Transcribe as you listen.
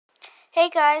Hey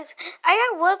guys, I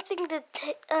got one thing to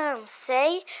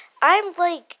say. I'm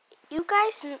like, you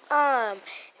guys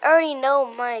already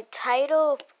know my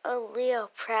title, Leah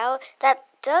Proud. That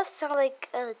does sound like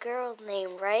a girl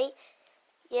name, right?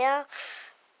 Yeah.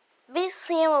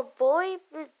 Basically, I'm a boy,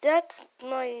 but that's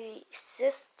my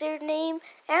sister name.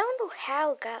 I don't know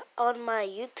how it got on my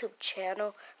YouTube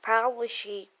channel. Probably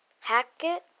she hacked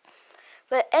it.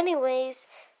 But anyways,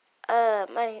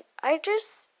 I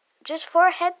just for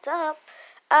a heads up,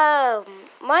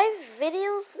 my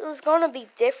videos is gonna be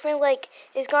different. Like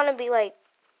it's gonna be like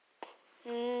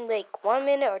 1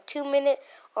 minute or 2 minute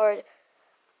or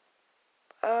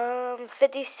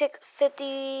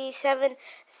 57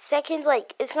 seconds.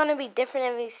 Like it's gonna be different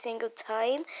every single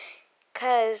time.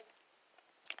 Cause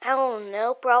I don't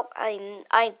know, bro.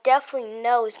 I definitely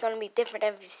know it's gonna be different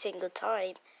every single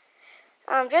time.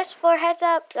 Just for a heads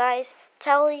up, guys,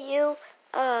 telling you,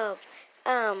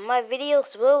 my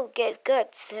videos will get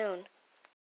good soon.